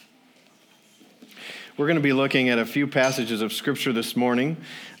We're going to be looking at a few passages of Scripture this morning.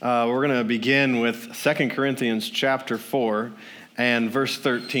 We're going to begin with 2 Corinthians chapter 4 and verse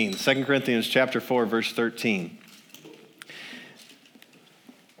 13. 2 Corinthians chapter 4, verse 13.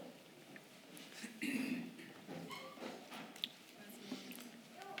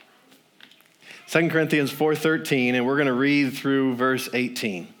 Second Corinthians 4:13, and we're going to read through verse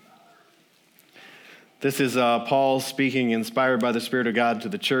 18. This is Paul speaking, inspired by the Spirit of God, to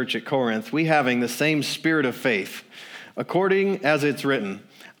the church at Corinth. We having the same spirit of faith, according as it's written,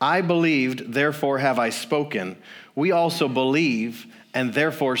 I believed, therefore have I spoken. We also believe, and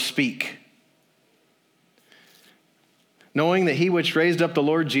therefore speak. Knowing that he which raised up the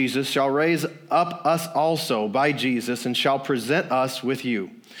Lord Jesus shall raise up us also by Jesus, and shall present us with you.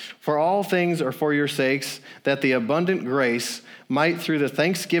 For all things are for your sakes, that the abundant grace might through the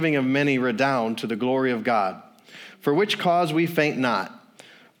thanksgiving of many redound to the glory of God. For which cause we faint not.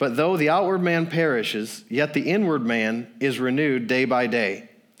 But though the outward man perishes, yet the inward man is renewed day by day.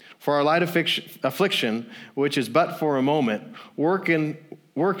 For our light affliction, which is but for a moment,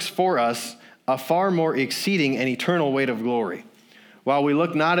 works for us a far more exceeding and eternal weight of glory. While we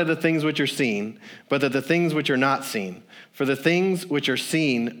look not at the things which are seen, but at the things which are not seen. For the things which are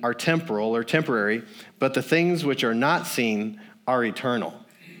seen are temporal or temporary, but the things which are not seen are eternal.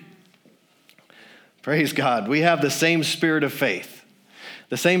 Praise God. We have the same spirit of faith.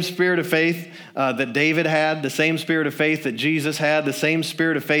 The same spirit of faith that David had, the same spirit of faith that Jesus had, the same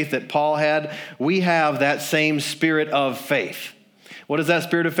spirit of faith that Paul had. We have that same spirit of faith. What does that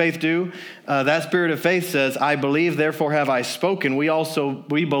spirit of faith do? That spirit of faith says, I believe, therefore have I spoken.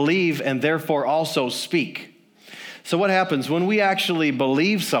 We believe and therefore also speak. So what happens when we actually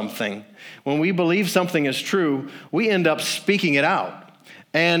believe something? When we believe something is true, we end up speaking it out.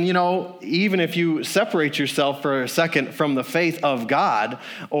 And, even if you separate yourself for a second from the faith of God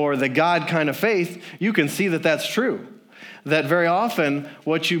or the God kind of faith, you can see that that's true. That very often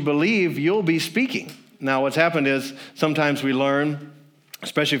what you believe, you'll be speaking. Now, what's happened is sometimes we learn,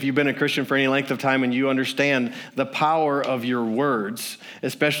 especially if you've been a Christian for any length of time and you understand the power of your words,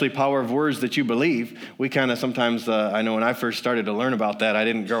 especially power of words that you believe. We kind of sometimes, I know when I first started to learn about that, I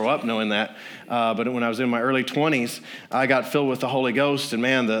didn't grow up knowing that, but when I was in my early 20s, I got filled with the Holy Ghost, and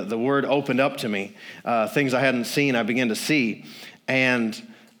man, the word opened up to me. Things I hadn't seen, I began to see, and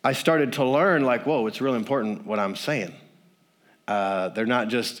I started to learn like, whoa, it's really important what I'm saying. They're not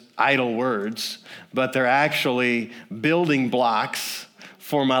just idle words, but they're actually building blocks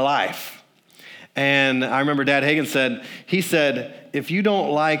for my life. And I remember Dad Hagin said, if you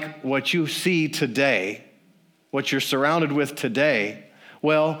don't like what you see today, what you're surrounded with today,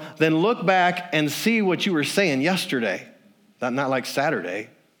 well, then look back and see what you were saying yesterday. Not like Saturday,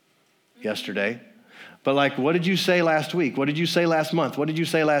 yesterday, but like, what did you say last week? What did you say last month? What did you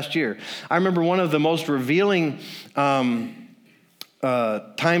say last year? I remember one of the most revealing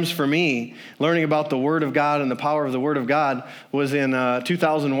times for me learning about the Word of God and the power of the Word of God was in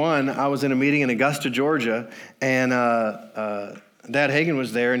 2001. I was in a meeting in Augusta, Georgia, and Dad Hagin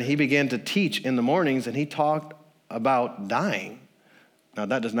was there, and he began to teach in the mornings, and he talked about dying. Now,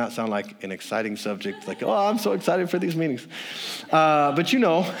 that does not sound like an exciting subject, like, oh, I'm so excited for these meetings. But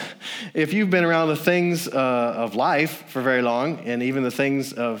if you've been around the things of life for very long, and even the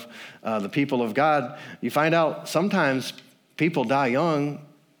things of the people of God, you find out sometimes people die young,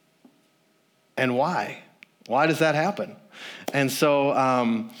 and why? Why does that happen? And so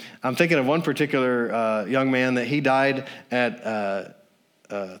I'm thinking of one particular young man that he died at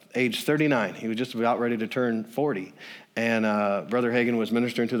age 39. He was just about ready to turn 40. And Brother Hagin was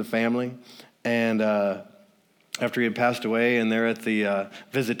ministering to the family. And after he had passed away, and they're at the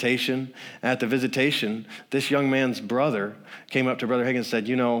visitation, this young man's brother came up to Brother Hagin and said,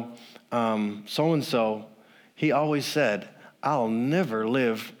 so-and-so, he always said, I'll never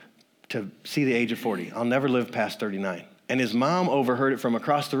live to see the age of 40. I'll never live past 39. And his mom overheard it from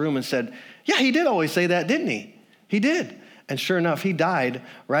across the room and said, yeah, he did always say that, didn't he? He did. And sure enough, he died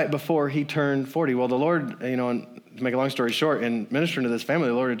right before he turned 40. Well, the Lord, and to make a long story short, in ministering to this family,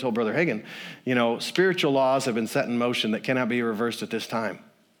 the Lord had told Brother Hagin, spiritual laws have been set in motion that cannot be reversed at this time.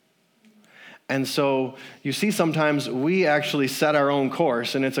 And so you see sometimes we actually set our own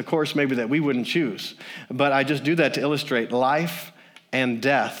course, and it's a course maybe that we wouldn't choose. But I just do that to illustrate life and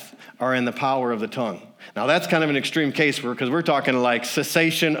death are in the power of the tongue. Now that's kind of an extreme case because we're talking like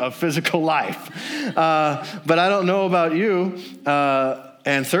cessation of physical life. But I don't know about you,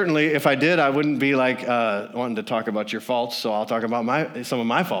 and certainly if I did, I wouldn't be like wanting to talk about your faults, so I'll talk about some of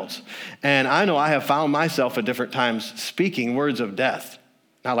my faults. And I know I have found myself at different times speaking words of death.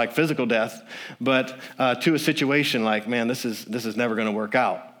 Not like physical death, but to a situation like, man, this is never going to work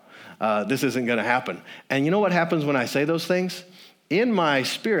out. this isn't going to happen. And you know what happens when I say those things? In my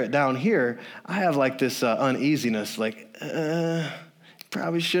spirit down here, I have like this uneasiness, like,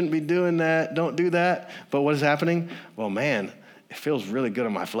 probably shouldn't be doing that. Don't do that. But what is happening? Well, man, it feels really good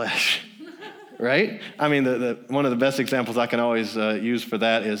in my flesh. Right? I mean, one of the best examples I can always use for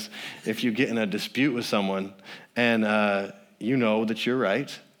that is if you get in a dispute with someone and you know that you're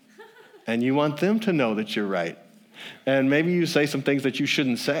right and you want them to know that you're right. And maybe you say some things that you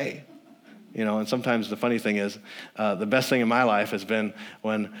shouldn't say. You know, and sometimes the funny thing is the best thing in my life has been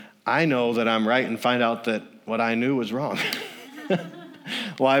when I know that I'm right and find out that what I knew was wrong.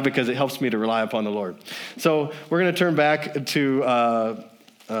 Why? Because it helps me to rely upon the Lord. So we're going to turn back to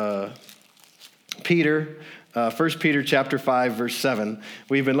Peter, 1 Peter chapter 5, verse 7.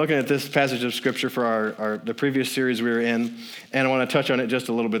 We've been looking at this passage of Scripture for the previous series we were in, and I want to touch on it just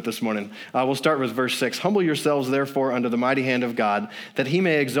a little bit this morning. We'll start with verse 6. Humble yourselves, therefore, under the mighty hand of God, that he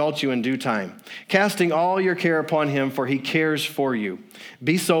may exalt you in due time, casting all your care upon him, for he cares for you.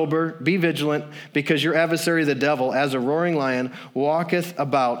 Be sober, be vigilant, because your adversary the devil, as a roaring lion, walketh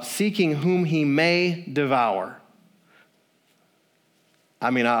about, seeking whom he may devour. I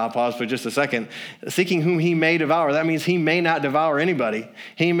mean, I'll pause for just a second. Seeking whom he may devour. That means he may not devour anybody.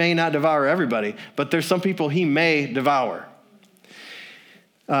 He may not devour everybody. But there's some people he may devour.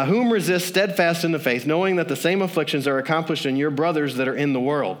 Whom resist steadfast in the faith, knowing that the same afflictions are accomplished in your brothers that are in the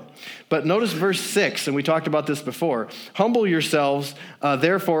world. But notice verse 6, and we talked about this before. Humble yourselves,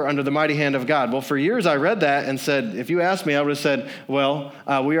 therefore, under the mighty hand of God. Well, for years I read that and said, if you asked me, I would have said, well,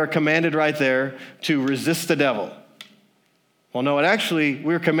 we are commanded right there to resist the devil. Well, no,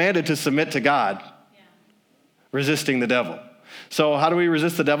 we're commanded to submit to God, resisting the devil. So how do we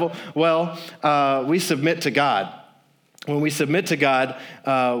resist the devil? Well, we submit to God. When we submit to God,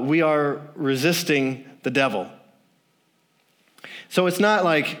 we are resisting the devil. So it's not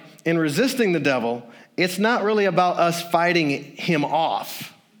like in resisting the devil, it's not really about us fighting him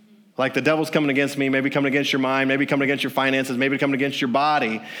off. Like the devil's coming against me, maybe coming against your mind, maybe coming against your finances, maybe coming against your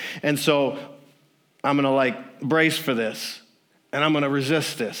body. And so I'm going to brace for this. And I'm going to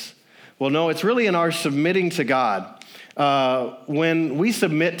resist this. Well, no, it's really in our submitting to God. When we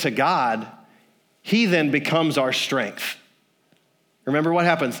submit to God, he then becomes our strength. Remember what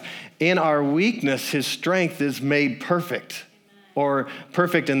happens? In our weakness, his strength is made perfect. Or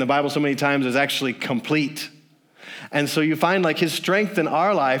perfect in the Bible so many times is actually complete. And so you find like his strength in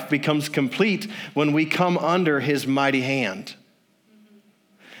our life becomes complete when we come under his mighty hand.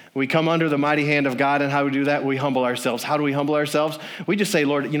 We come under the mighty hand of God, and how we do that? We humble ourselves. How do we humble ourselves? We just say,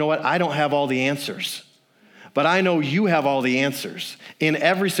 Lord, you know what? I don't have all the answers, but I know you have all the answers in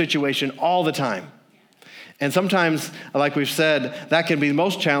every situation all the time. And sometimes, like we've said, that can be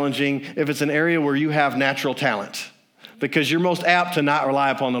most challenging if it's an area where you have natural talent, because you're most apt to not rely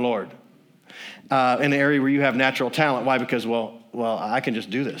upon the Lord. In an area where you have natural talent. Why? Because, well, I can just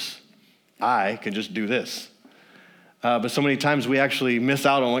do this. I can just do this. But so many times we actually miss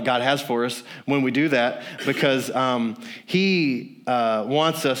out on what God has for us when we do that, because he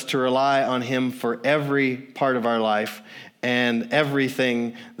wants us to rely on him for every part of our life and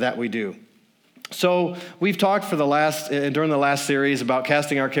everything that we do. So we've talked during the last series about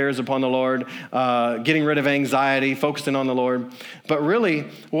casting our cares upon the Lord, getting rid of anxiety, focusing on the Lord. But really,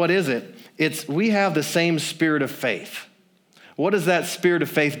 what is it? We have the same spirit of faith. What does that spirit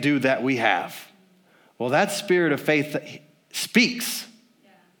of faith do that we have? Well, that spirit of faith speaks,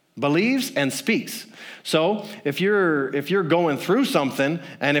 believes and speaks. So if you're going through something,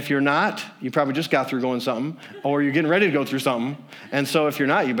 and if you're not, you probably just got through going something, or you're getting ready to go through something. And so if you're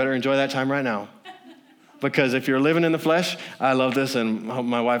not, you better enjoy that time right now. Because if you're living in the flesh, I love this, and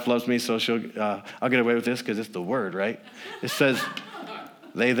my wife loves me, so I'll get away with this because it's the word, right? It says,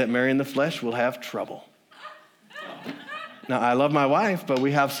 they that marry in the flesh will have trouble. Now, I love my wife, but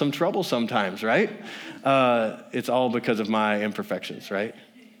we have some trouble sometimes, right? It's all because of my imperfections, right?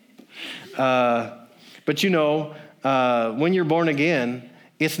 But when you're born again,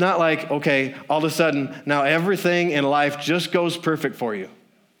 it's not like, okay, all of a sudden, now everything in life just goes perfect for you.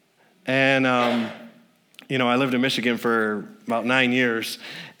 And, I lived in Michigan for about 9 years,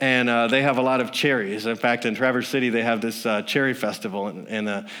 and they have a lot of cherries. In fact, in Traverse City, they have this cherry festival, and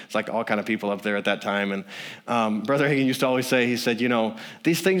it's like all kind of people up there at that time. And Brother Hagin used to always say, he said,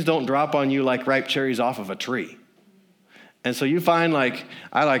 these things don't drop on you like ripe cherries off of a tree. And so you find,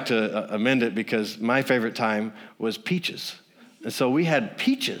 I like to amend it because my favorite time was peaches. And so we had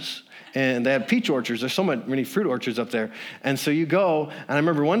peaches. And they have peach orchards. There's so many fruit orchards up there. And so you go, and I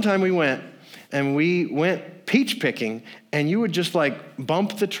remember one time we went peach picking, and you would just like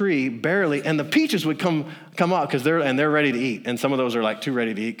bump the tree barely, and the peaches would come out because they're ready to eat. And some of those are like too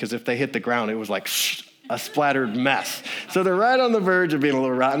ready to eat because if they hit the ground, it was like a splattered mess. So they're right on the verge of being a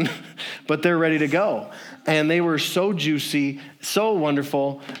little rotten, but they're ready to go. And they were so juicy, so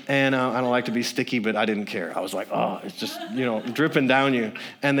wonderful. And I don't like to be sticky, but I didn't care. I was like, oh, it's just, dripping down you.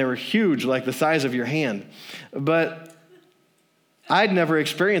 And they were huge, like the size of your hand. But I'd never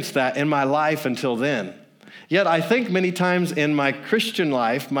experienced that in my life until then. Yet I think many times in my Christian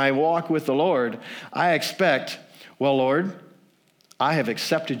life, my walk with the Lord, I expect, well, Lord, I have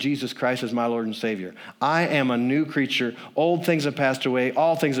accepted Jesus Christ as my Lord and Savior. I am a new creature. Old things have passed away.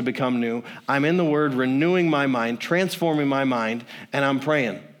 All things have become new. I'm in the Word, renewing my mind, transforming my mind, and I'm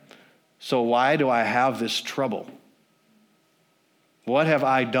praying. So why do I have this trouble? What have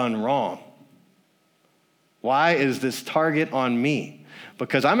I done wrong? Why is this target on me?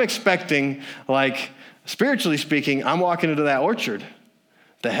 Because I'm expecting, like, spiritually speaking, I'm walking into that orchard,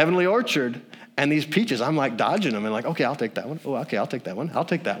 the heavenly orchard, and these peaches, I'm like dodging them and like, okay, I'll take that one. Oh, okay, I'll take that one. I'll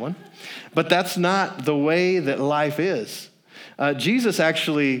take that one. But that's not the way that life is. Jesus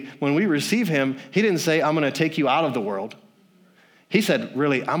actually, when we receive him, he didn't say, I'm going to take you out of the world. He said,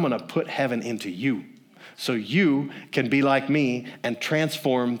 really, I'm going to put heaven into you so you can be like me and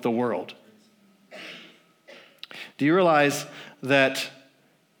transform the world. Do you realize that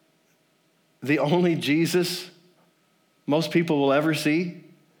the only Jesus most people will ever see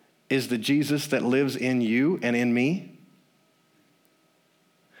is the Jesus that lives in you and in me?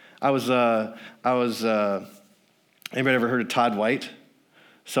 Anybody ever heard of Todd White?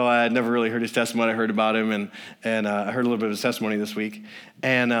 So I had never really heard his testimony. I heard about him, and I heard a little bit of his testimony this week.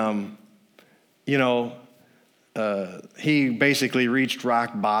 And, he basically reached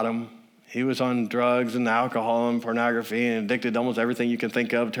rock bottom. He was on drugs and alcohol and pornography and addicted to almost everything you can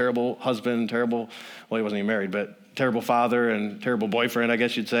think of. Terrible husband, he wasn't even married, but terrible father and terrible boyfriend, I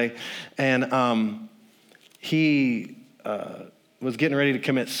guess you'd say. And he was getting ready to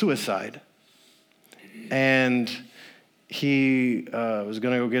commit suicide. And he was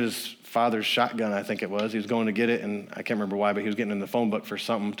going to go get his father's shotgun, I think it was. He was going to get it, and I can't remember why, but he was getting in the phone book for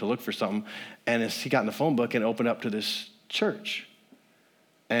something, to look for something. And as he got in the phone book and opened up to this church.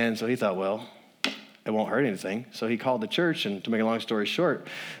 And so he thought, well, it won't hurt anything. So he called the church, and to make a long story short,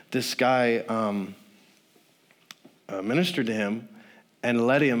 this guy ministered to him and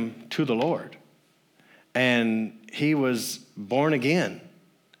led him to the Lord. And he was born again.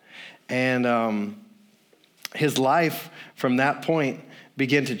 And his life from that point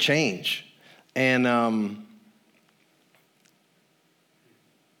began to change. And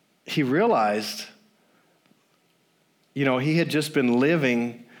he realized, he had just been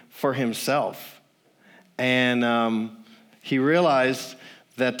living for himself. And he realized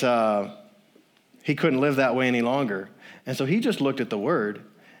that he couldn't live that way any longer. And so he just looked at the Word,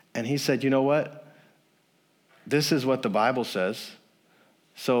 and he said, you know what? This is what the Bible says,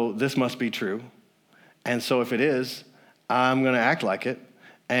 so this must be true. And so if it is, I'm going to act like it.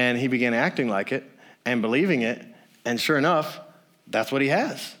 And he began acting like it and believing it, and sure enough, that's what he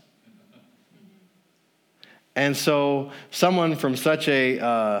has. And so someone from such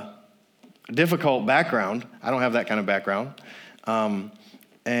a difficult background, I don't have that kind of background,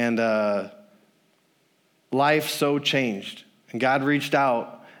 and life so changed. And God reached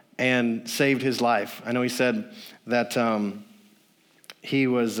out and saved his life. I know he said that he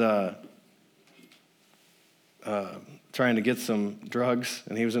was trying to get some drugs,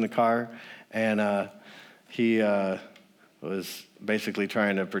 and he was in a car, and he was basically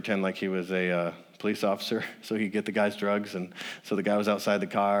trying to pretend like he was a police officer so he could get the guy's drugs. And so the guy was outside the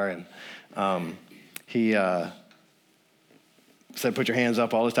car, and he said, put your hands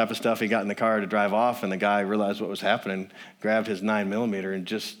up, all this type of stuff. He got in the car to drive off, and the guy realized what was happening, grabbed his 9mm and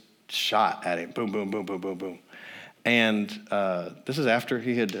just shot at him. Boom, boom, boom, boom, boom, boom. And this is after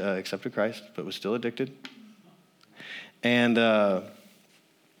he had accepted Christ, but was still addicted. And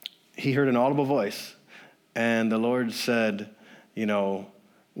he heard an audible voice, and the Lord said,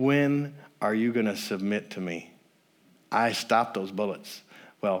 when are you going to submit to me? I stopped those bullets.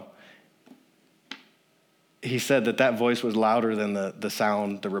 Well, he said that voice was louder than the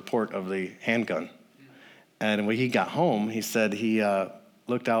sound, the report of the handgun. And when he got home, he said he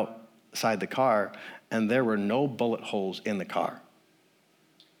looked outside the car, and there were no bullet holes in the car.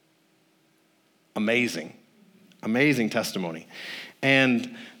 Amazing. Amazing testimony.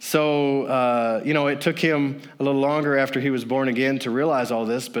 And so, it took him a little longer after he was born again to realize all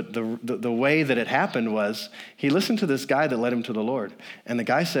this, but the way that it happened was he listened to this guy that led him to the Lord. And the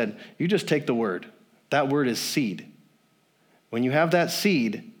guy said, you just take the word. That word is seed. When you have that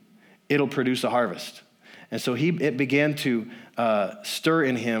seed, it'll produce a harvest. And so it began to stir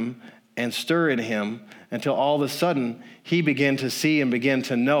in him until all of a sudden he began to see and began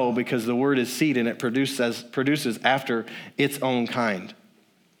to know, because the word is seed and it produces after its own kind.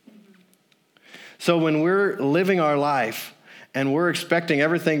 So when we're living our life and we're expecting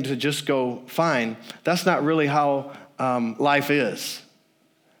everything to just go fine, that's not really how life is.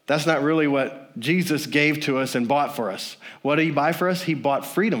 That's not really what Jesus gave to us and bought for us. What did he buy for us? He bought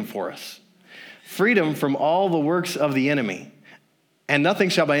freedom for us. Freedom from all the works of the enemy. And nothing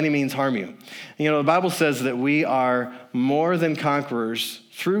shall by any means harm you. The Bible says that we are more than conquerors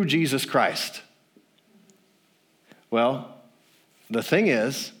through Jesus Christ. Well, the thing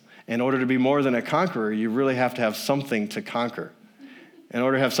is, in order to be more than a conqueror, you really have to have something to conquer. In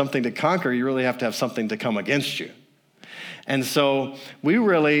order to have something to conquer, you really have to have something to come against you. And so we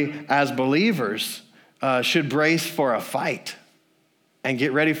really, as believers, should brace for a fight and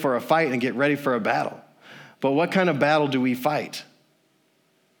get ready for a fight and get ready for a battle. But what kind of battle do we fight?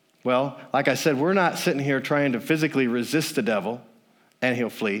 Well, like I said, we're not sitting here trying to physically resist the devil and he'll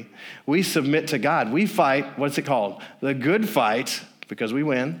flee. We submit to God. We fight, what's it called? The good fight, because we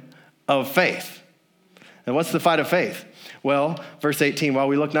win, of faith. And what's the fight of faith? Well, verse 18, while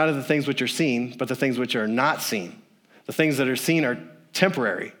we look not at the things which are seen, but the things which are not seen. The things that are seen are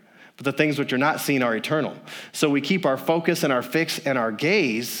temporary, but the things which are not seen are eternal. So we keep our focus and our fix and our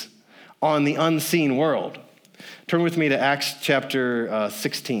gaze on the unseen world. Turn with me to Acts chapter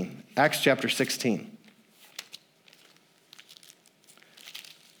 16. Acts chapter 16.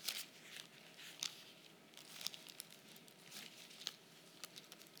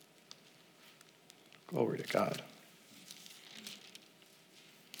 Glory to God.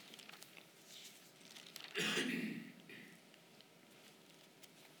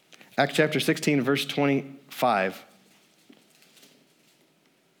 Acts chapter 16, verse 25.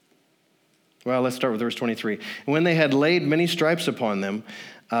 Well, let's start with verse 23. When they had laid many stripes upon them,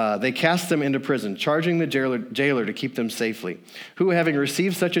 they cast them into prison, charging the jailer to keep them safely, who, having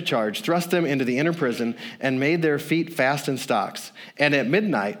received such a charge, thrust them into the inner prison and made their feet fast in stocks. And at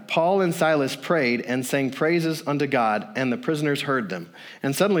midnight, Paul and Silas prayed and sang praises unto God, and the prisoners heard them.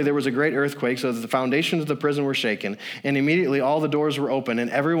 And suddenly there was a great earthquake, so that the foundations of the prison were shaken, and immediately all the doors were open, and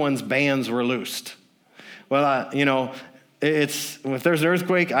everyone's bands were loosed. Well, if there's an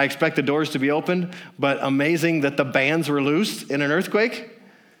earthquake, I expect the doors to be opened, but amazing that the bands were loosed in an earthquake.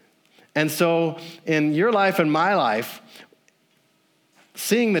 And so in your life and my life,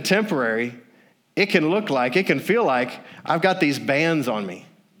 seeing the temporary, it can feel like I've got these bands on me.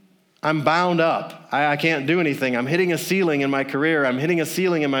 I'm bound up. I can't do anything. I'm hitting a ceiling in my career. I'm hitting a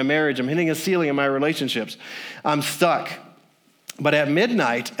ceiling in my marriage. I'm hitting a ceiling in my relationships. I'm stuck. But at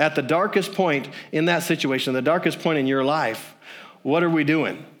midnight, at the darkest point in that situation, the darkest point in your life, what are we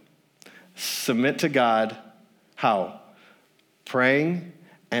doing? Submit to God. How? Praying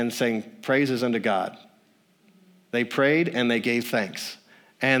and saying praises unto God. They prayed and they gave thanks.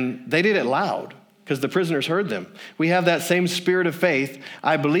 And they did it loud because the prisoners heard them. We have that same spirit of faith.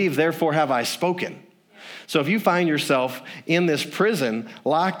 I believe, therefore have I spoken. So if you find yourself in this prison,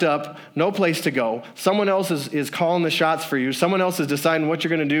 locked up, no place to go, someone else is calling the shots for you, someone else is deciding what you're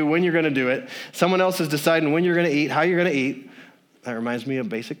going to do, when you're going to do it, someone else is deciding when you're going to eat, how you're going to eat, that reminds me of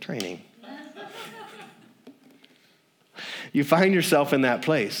basic training. You find yourself in that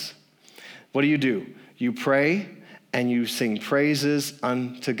place. What do? You pray and you sing praises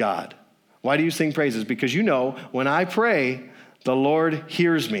unto God. Why do you sing praises? Because you know when I pray, the Lord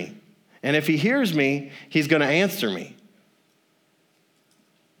hears me. And if he hears me, he's going to answer me.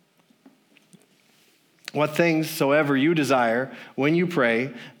 What things soever you desire when you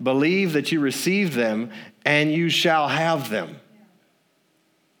pray, believe that you receive them and you shall have them.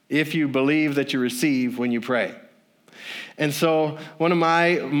 If you believe that you receive when you pray. And so one of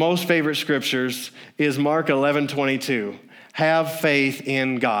my most favorite scriptures is Mark 11:22. Have faith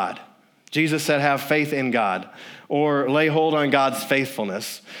in God. Jesus said, have faith in God, or lay hold on God's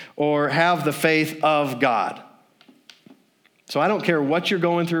faithfulness, or have the faith of God. So I don't care what you're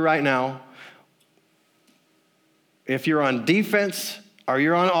going through right now. If you're on defense or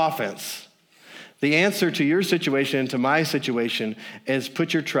you're on offense, the answer to your situation and to my situation is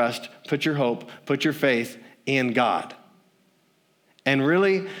put your trust, put your hope, put your faith in God. And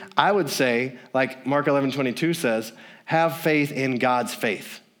really, I would say, like Mark 11:22 says, have faith in God's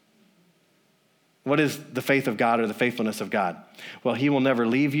faith. What is the faith of God or the faithfulness of God? Well, he will never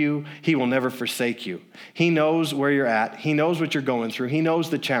leave you. He will never forsake you. He knows where you're at. He knows what you're going through. He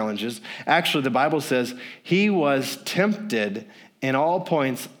knows the challenges. Actually, the Bible says he was tempted in all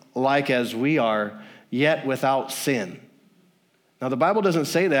points like as we are, yet without sin. Now, the Bible doesn't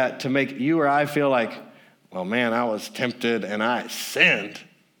say that to make you or I feel like, well, man, I was tempted and I sinned.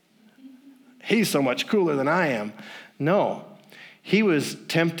 He's so much cooler than I am. No, he was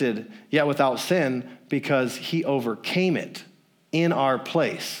tempted yet without sin because he overcame it in our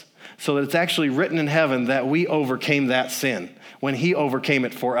place. So that it's actually written in heaven that we overcame that sin when he overcame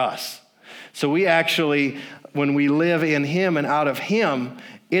it for us. So we actually, when we live in him and out of him,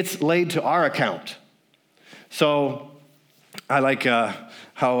 it's laid to our account. So I like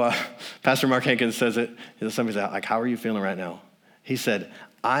how Pastor Mark Hankins says it. Somebody's like, how are you feeling right now? He said,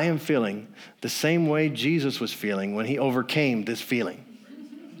 I am feeling the same way Jesus was feeling when he overcame this feeling.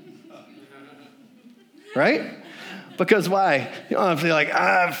 Right? Because why? You don't have to feel like,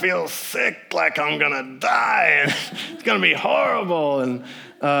 I feel sick, like I'm going to die, and it's going to be horrible. And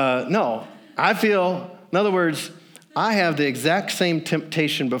no, I feel, in other words, I have the exact same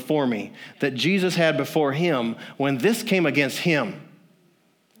temptation before me that Jesus had before him when this came against him.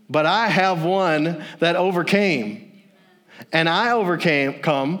 But I have one that overcame. And I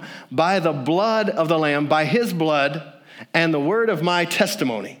overcome by the blood of the Lamb, by his blood, and the word of my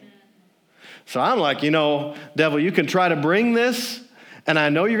testimony. So I'm like, devil, you can try to bring this, and I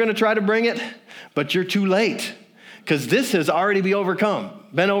know you're going to try to bring it, but you're too late, because this has already been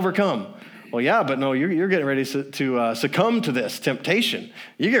overcome. Well, yeah, but no, you're getting ready to succumb to this temptation.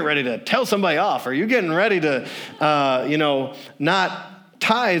 You're getting ready to tell somebody off, or you're getting ready to, not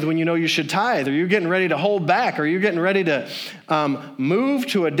tithe when you know you should tithe, or you're getting ready to hold back, or you're getting ready to move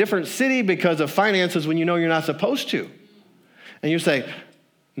to a different city because of finances when you know you're not supposed to. And you say,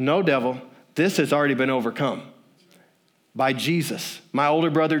 no, devil, this has already been overcome by Jesus, my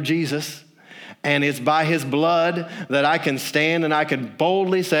older brother Jesus, and it's by his blood that I can stand and I can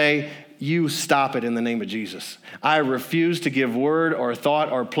boldly say, you stop it in the name of Jesus. I refuse to give word or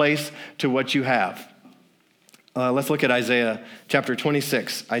thought or place to what you have. Let's look at Isaiah chapter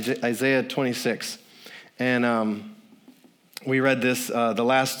 26, Isaiah 26. And we read this the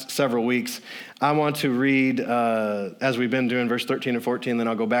last several weeks. I want to read, as we've been doing, verse 13 and 14, then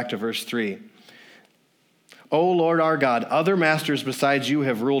I'll go back to verse 3. O Lord our God, other masters besides you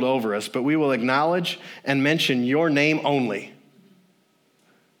have ruled over us, but we will acknowledge and mention your name only.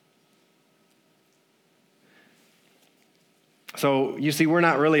 So you see, we're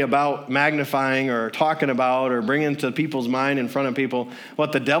not really about magnifying or talking about or bringing to people's mind in front of people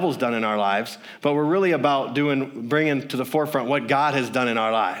what the devil's done in our lives, but we're really about bringing to the forefront what God has done in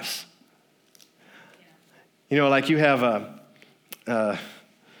our lives. Like you have a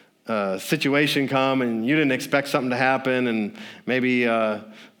situation come and you didn't expect something to happen, and maybe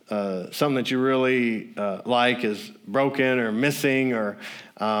something that you really like is broken or missing, or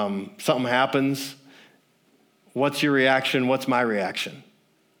something happens. What's your reaction? What's my reaction?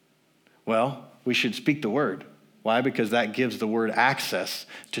 Well, we should speak the word. Why? Because that gives the word access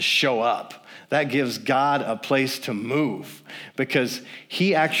to show up. That gives God a place to move, because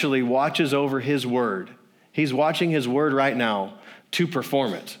he actually watches over his word. He's watching his word right now to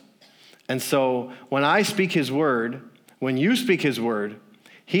perform it. And so when I speak his word, when you speak his word,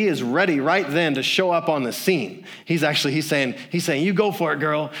 he is ready right then to show up on the scene. He's saying, you go for it,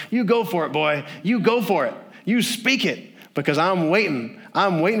 girl. You go for it, boy. You go for it. You speak it, because I'm waiting.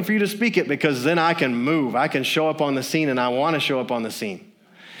 I'm waiting for you to speak it, because then I can move. I can show up on the scene, and I want to show up on the scene.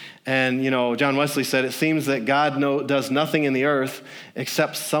 And, John Wesley said, it seems that God does nothing in the earth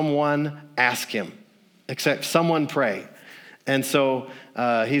except someone ask him, except someone pray. And so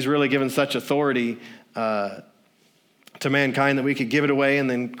he's really given such authority to mankind that we could give it away, and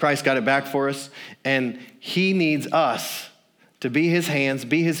then Christ got it back for us. And he needs us to be his hands,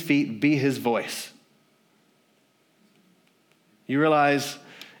 be his feet, be his voice. You realize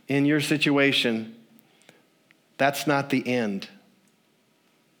in your situation, that's not the end.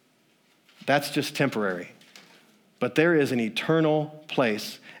 That's just temporary. But there is an eternal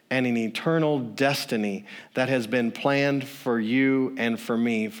place and an eternal destiny that has been planned for you and for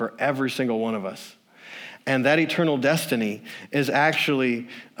me, for every single one of us. And that eternal destiny is actually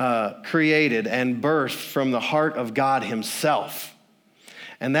created and birthed from the heart of God himself.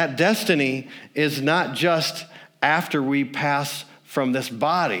 And that destiny is not just after we pass from this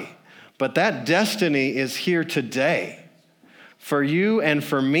body, but that destiny is here today for you and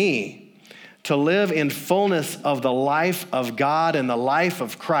for me to live in fullness of the life of God and the life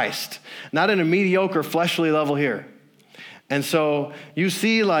of Christ, not in a mediocre fleshly level here. And so you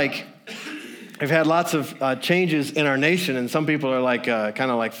see, like, we've had lots of changes in our nation, and some people are like kind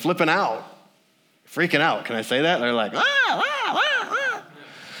of like flipping out, freaking out. Can I say that? They're like,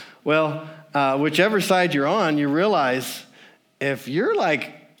 Well, whichever side you're on, you realize if you're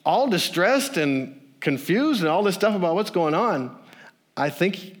like all distressed and confused and all this stuff about what's going on, I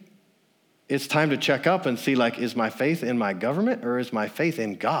think it's time to check up and see, like, is my faith in my government or is my faith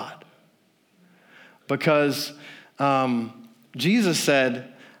in God? Because Jesus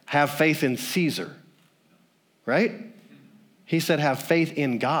said, have faith in Caesar, right? He said, have faith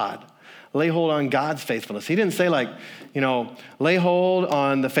in God. Lay hold on God's faithfulness. He didn't say, like, lay hold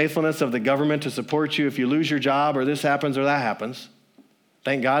on the faithfulness of the government to support you if you lose your job or this happens or that happens.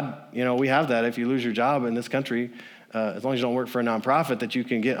 Thank God, we have that. If you lose your job in this country, as long as you don't work for a nonprofit, that you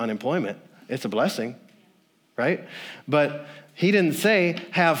can get unemployment. It's a blessing, right? But he didn't say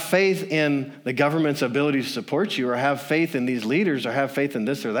have faith in the government's ability to support you or have faith in these leaders or have faith in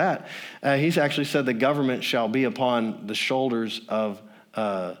this or that. He's actually said the government shall be upon the shoulders of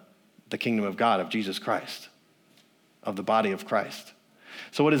the kingdom of God, of Jesus Christ, of the body of Christ.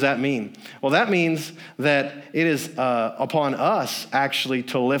 So what does that mean? Well, that means that it is upon us actually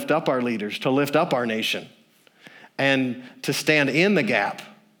to lift up our leaders, to lift up our nation, and to stand in the gap,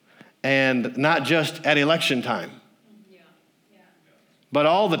 and not just at election time, but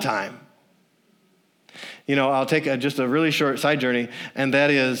all the time. I'll take just a really short side journey, and that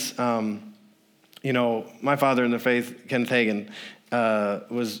is, my father in the faith, Kenneth Hagin,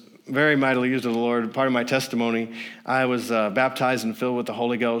 was very mightily used of the Lord. Part of my testimony, I was baptized and filled with the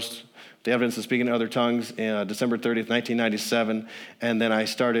Holy Ghost, the evidence of speaking in other tongues, December 30th, 1997. And then I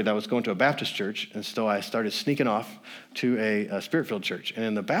was going to a Baptist church, and so I started sneaking off to a Spirit-filled church. And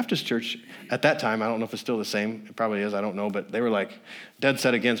in the Baptist church at that time, I don't know if it's still the same, it probably is, I don't know, but they were like dead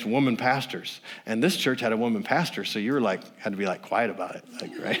set against woman pastors. And this church had a woman pastor, so you were like, had to be like quiet about it,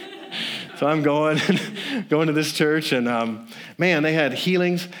 right? So I'm going to this church, and man, they had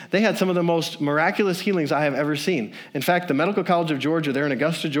healings. They had some of the most miraculous healings I have ever seen. In fact, the Medical College of Georgia, there in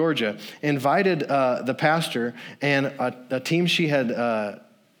Augusta, Georgia, invited the pastor and a team she had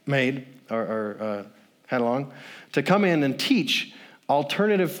made or had along to come in and teach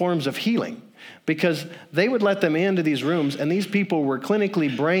alternative forms of healing, because they would let them into these rooms, and these people were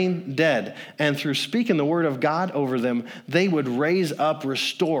clinically brain dead, and through speaking the word of God over them, they would raise up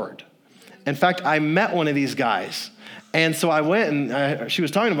restored. In fact, I met one of these guys, and so I went, and she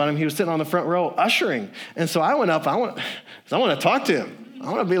was talking about him. He was sitting on the front row ushering, and so I went up. I want to talk to him.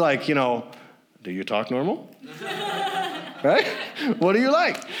 I want to be like, do you talk normal? Right? What do you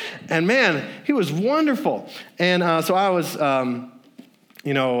like? And man, he was wonderful. And so I was,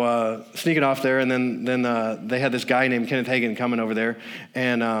 sneaking off there, and then they had this guy named Kenneth Hagin coming over there,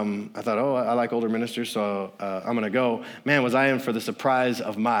 and I thought, I like older ministers, so I'm going to go. Man, was I in for the surprise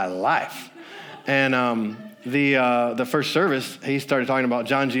of my life. And the first service, he started talking about,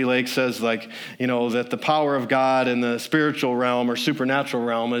 John G. Lake says, that the power of God in the spiritual realm or supernatural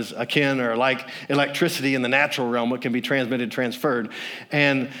realm is akin or like electricity in the natural realm, what can be transmitted, transferred.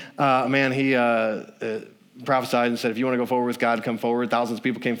 And he prophesied and said, if you want to go forward with God, come forward. Thousands of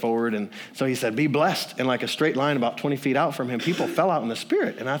people came forward. And so he said, be blessed. And like a straight line about 20 feet out from him, people fell out in the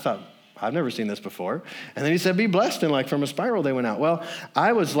spirit. And I thought, I've never seen this before. And then he said, be blessed. And like from a spiral, they went out. Well,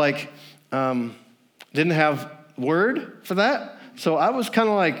 I was like, didn't have word for that. So I was kind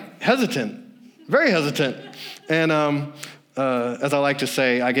of like hesitant, very hesitant. And as I like to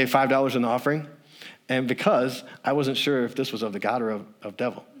say, I gave $5 in the offering. And because I wasn't sure if this was of the God or of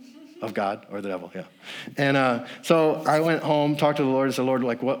devil. Of God or the devil, yeah. And so I went home, talked to the Lord, and said, Lord,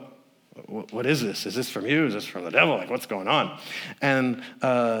 like, what is this? Is this from you? Is this from the devil? Like, what's going on? And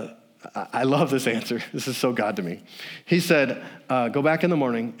I love this answer. This is so God to me. He said, go back in the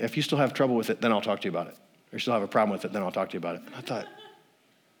morning. If you still have trouble with it, then I'll talk to you about it. Or you still have a problem with it, then I'll talk to you about it. And I thought,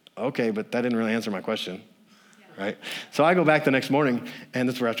 okay, but that didn't really answer my question, right? So I go back the next morning, and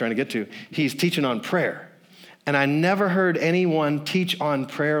that's where I was trying to get to. He's teaching on prayer. And I never heard anyone teach on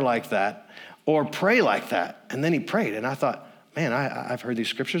prayer like that or pray like that. And then he prayed, and I thought, man, I've heard these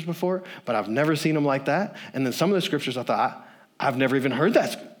scriptures before, but I've never seen them like that. And then some of the scriptures, I thought, I've never even heard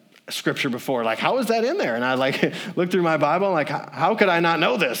that scripture before. Like, how is that in there? And I looked through my Bible, and like, how could I not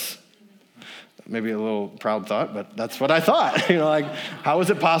know this? Maybe a little proud thought, but that's what I thought. How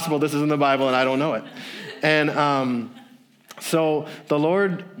is it possible this is in the Bible and I don't know it? And so the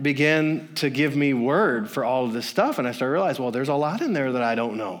Lord began to give me word for all of this stuff, and I started to realize, well, there's a lot in there that I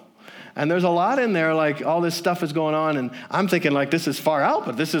don't know. And there's a lot in there, like all this stuff is going on, and I'm thinking like this is far out,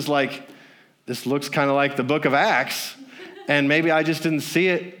 but this looks kind of like the book of Acts, and maybe I just didn't see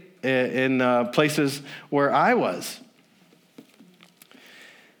it in places where I was.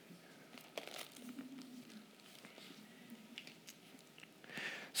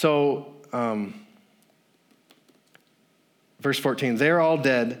 So, verse 14, they are all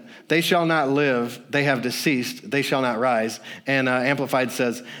dead. They shall not live. They have deceased. They shall not rise. And Amplified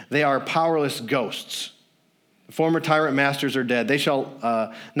says, they are powerless ghosts. Former tyrant masters are dead. They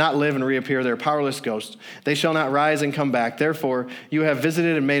shall not live and reappear. They're powerless ghosts. They shall not rise and come back. Therefore, you have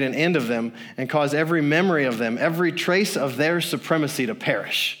visited and made an end of them and caused every memory of them, every trace of their supremacy to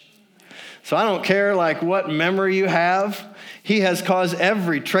perish. So I don't care like what memory you have. He has caused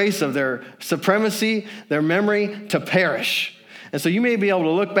every trace of their supremacy, their memory to perish. And so you may be able to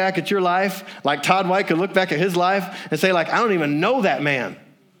look back at your life like Todd White could look back at his life and say like, I don't even know that man.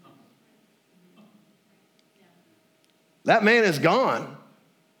 That man is gone.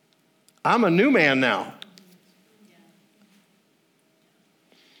 I'm a new man now.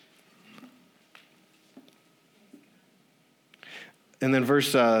 And then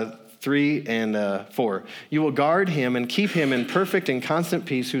verse 3 and 4. You will guard him and keep him in perfect and constant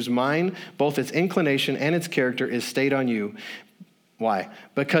peace, whose mind, both its inclination and its character, is stayed on you. Why?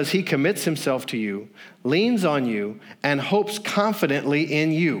 Because he commits himself to you, leans on you, and hopes confidently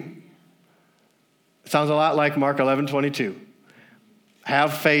in you. Sounds a lot like Mark 11:22.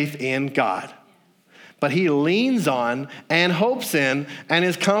 Have faith in God. But he leans on and hopes in and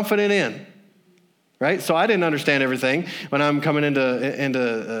is confident in. Right? So I didn't understand everything when I'm coming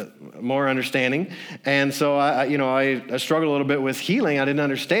into more understanding. And so I struggled a little bit with healing. I didn't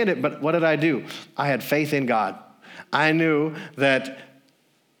understand it, but what did I do? I had faith in God. I knew that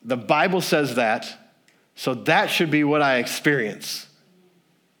the Bible says that, so that should be what I experience.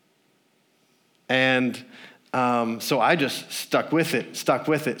 And so I just stuck with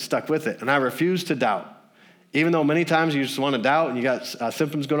it. And I refused to doubt. Even though many times you just want to doubt and you got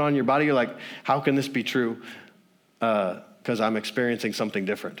symptoms going on in your body, you're like, how can this be true? Because I'm experiencing something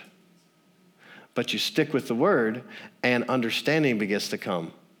different. But you stick with the word and understanding begins to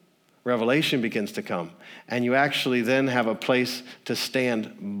come. Revelation begins to come. And you actually then have a place to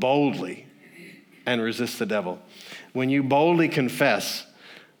stand boldly and resist the devil. When you boldly confess,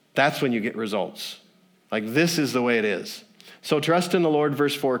 that's when you get results. Like this is the way it is. So trust in the Lord,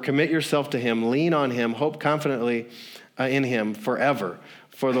 verse 4, commit yourself to him, lean on him, hope confidently in him forever.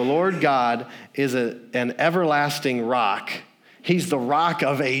 For the Lord God is an everlasting rock. He's the rock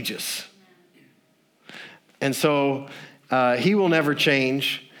of ages. And so he will never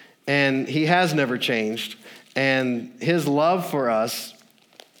change, and he has never changed. And his love for us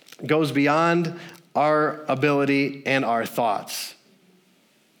goes beyond our ability and our thoughts.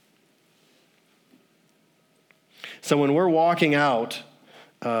 So when we're walking out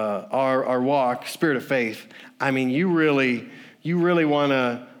our walk, spirit of faith, I mean, you really want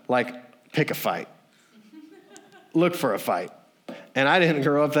to like pick a fight. Look for a fight. And I didn't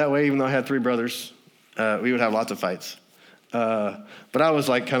grow up that way, even though I had 3 brothers. We would have lots of fights. But I was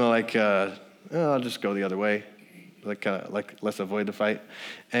like, kind of like, I'll just go the other way. Like let's avoid the fight.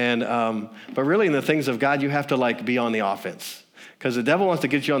 And, but really in the things of God, you have to like be on the offense. Because the devil wants to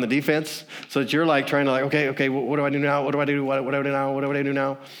get you on the defense so that you're like trying to like, okay, what do I do now? What do I do? What do I do now? What do I do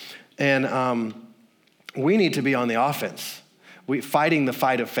now? And we need to be on the offense. Fighting the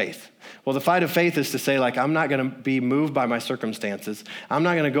fight of faith. Well, the fight of faith is to say like, I'm not going to be moved by my circumstances. I'm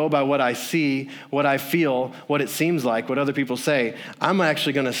not going to go by what I see, what I feel, what it seems like, what other people say. I'm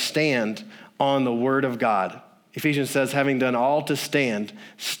actually going to stand on the word of God. Ephesians says, having done all to stand,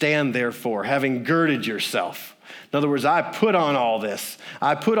 stand therefore, having girded yourself. In other words, I put on all this.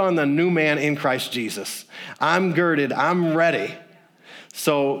 I put on the new man in Christ Jesus. I'm girded. I'm ready.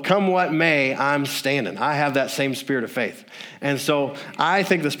 So come what may, I'm standing. I have that same spirit of faith. And so I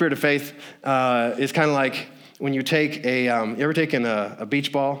think the spirit of faith is kind of like when you take you ever taken a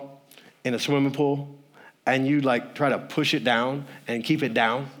beach ball in a swimming pool and you like try to push it down and keep it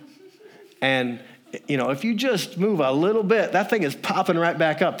down? And if you just move a little bit, that thing is popping right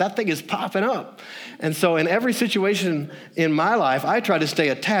back up. That thing is popping up. And so in every situation in my life, I try to stay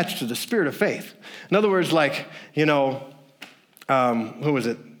attached to the spirit of faith. In other words, like, who was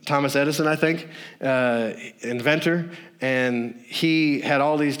it? Thomas Edison, I think, inventor. And he had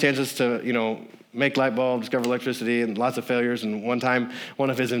all these chances to, make light bulbs, discover electricity, and lots of failures. And one time, one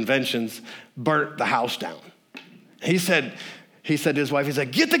of his inventions burnt the house down. He said to his wife,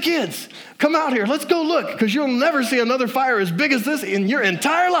 get the kids, come out here, let's go look, because you'll never see another fire as big as this in your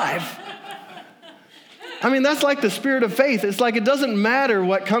entire life. I mean, that's like the spirit of faith. It's like it doesn't matter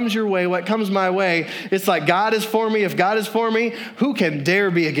what comes your way, what comes my way. It's like God is for me. If God is for me, who can dare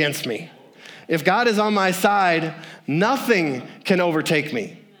be against me? If God is on my side, nothing can overtake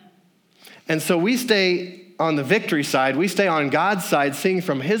me. And so we stay on the victory side. We stay on God's side, seeing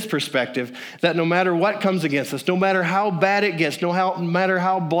from his perspective that no matter what comes against us, no matter how bad it gets, no matter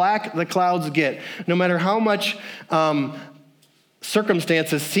how black the clouds get, no matter how much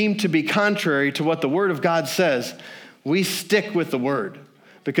circumstances seem to be contrary to what the Word of God says, we stick with the Word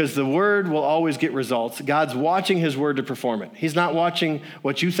because the Word will always get results. God's watching his Word to perform it. He's not watching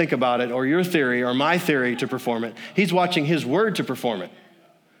what you think about it or your theory or my theory to perform it. He's watching his Word to perform it.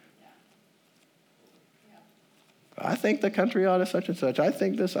 I think the country ought to such and such. I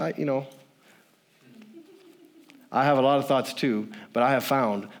think this, I have a lot of thoughts too, but I have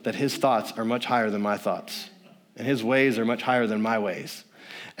found that his thoughts are much higher than my thoughts, and his ways are much higher than my ways.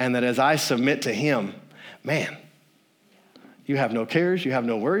 And that as I submit to him, man, you have no cares, you have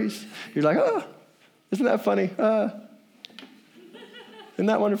no worries. You're like, oh, isn't that funny? Isn't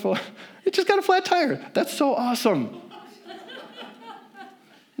that wonderful? It just got a flat tire. That's so awesome.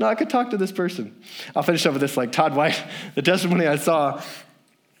 No, I could talk to this person. I'll finish up with this, like Todd White, the testimony I saw,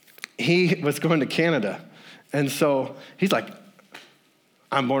 he was going to Canada. And so he's like,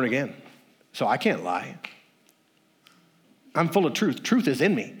 I'm born again, so I can't lie. I'm full of truth. Truth is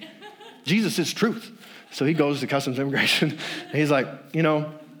in me. Jesus is truth. So he goes to customs immigration. And he's like,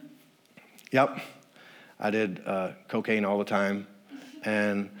 yep, I did cocaine all the time.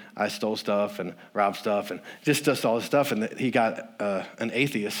 And I stole stuff and robbed stuff and just all this stuff. And he got an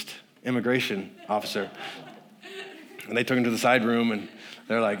atheist immigration officer. And they took him to the side room and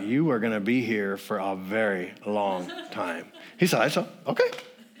they're like, you are going to be here for a very long time. He said, okay.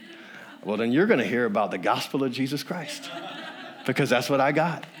 Well, then you're going to hear about the gospel of Jesus Christ because that's what I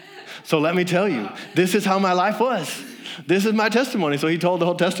got. So let me tell you, this is how my life was. This is my testimony. So he told the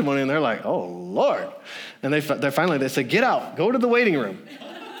whole testimony and they're like, oh, Lord. And they said, get out, go to the waiting room.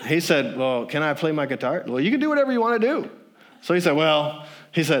 He said, well, can I play my guitar? Well, you can do whatever you want to do. So he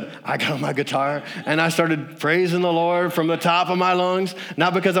said, I got my guitar and I started praising the Lord from the top of my lungs,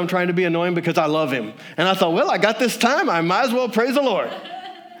 not because I'm trying to be annoying, because I love him. And I thought, well, I got this time. I might as well praise the Lord.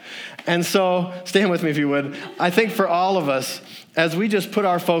 And so stand with me if you would. I think for all of us, as we just put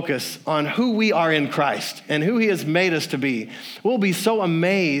our focus on who we are in Christ and who he has made us to be, we'll be so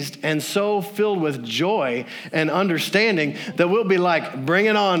amazed and so filled with joy and understanding that we'll be like, bring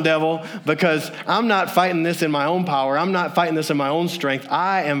it on, devil, because I'm not fighting this in my own power. I'm not fighting this in my own strength.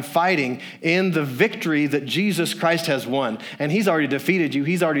 I am fighting in the victory that Jesus Christ has won. And he's already defeated you.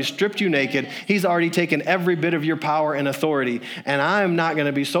 He's already stripped you naked. He's already taken every bit of your power and authority. And I'm not going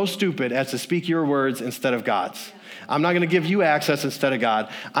to be so stupid as to speak your words instead of God's. I'm not going to give you access instead of God.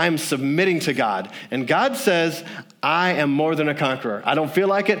 I'm submitting to God. And God says, I am more than a conqueror. I don't feel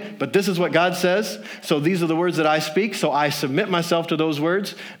like it, but this is what God says. So these are the words that I speak. So I submit myself to those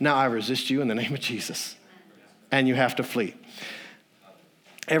words. Now I resist you in the name of Jesus. And you have to flee.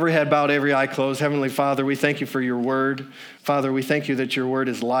 Every head bowed, every eye closed. Heavenly Father, we thank you for your word. Father, we thank you that your word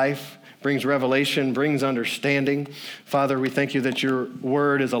is life, brings revelation, brings understanding. Father, we thank you that your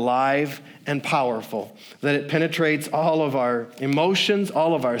word is alive and powerful, that it penetrates all of our emotions,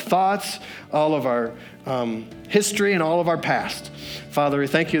 all of our thoughts, all of our history, and all of our past. Father, we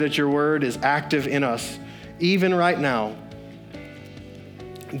thank you that your word is active in us, even right now,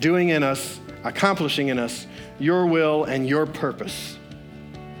 doing in us, accomplishing in us your will and your purpose.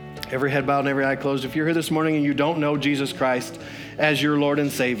 Every head bowed and every eye closed. If you're here this morning and you don't know Jesus Christ as your Lord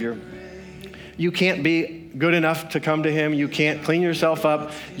and Savior, you can't be good enough to come to him. You can't clean yourself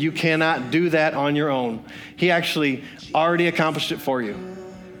up. You cannot do that on your own. He actually already accomplished it for you.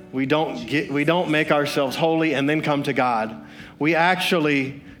 We don't make ourselves holy and then come to God. We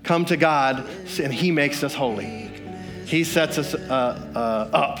actually come to God and he makes us holy. He sets us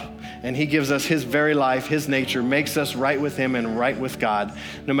up and he gives us his very life, his nature, makes us right with him and right with God.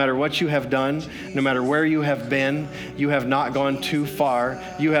 No matter what you have done, no matter where you have been, you have not gone too far.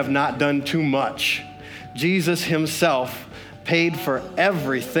 You have not done too much. Jesus himself paid for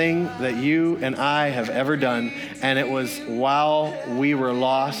everything that you and I have ever done. And it was while we were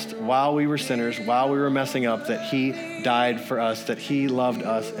lost, while we were sinners, while we were messing up, that he died for us, that he loved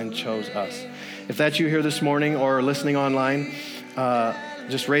us and chose us. If that's you here this morning or listening online,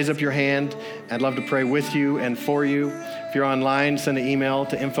 just raise up your hand. I'd love to pray with you and for you. If you're online, send an email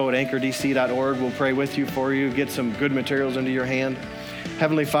to info@anchordc.org. We'll pray with you, for you, get some good materials into your hand.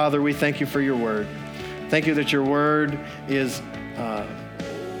 Heavenly Father, we thank you for your word. Thank you that your word is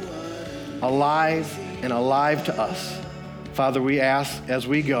alive and alive to us. Father, we ask as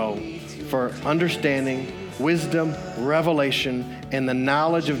we go for understanding, wisdom, revelation, and the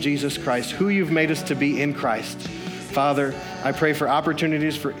knowledge of Jesus Christ, who you've made us to be in Christ. Father, I pray for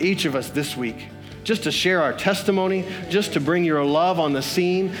opportunities for each of us this week just to share our testimony, just to bring your love on the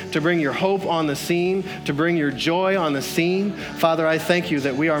scene, to bring your hope on the scene, to bring your joy on the scene. Father, I thank you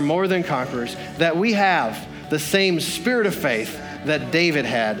that we are more than conquerors, that we have the same spirit of faith that David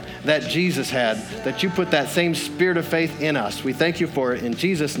had, that Jesus had, that you put that same spirit of faith in us. We thank you for it in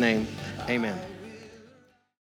Jesus' name. Amen.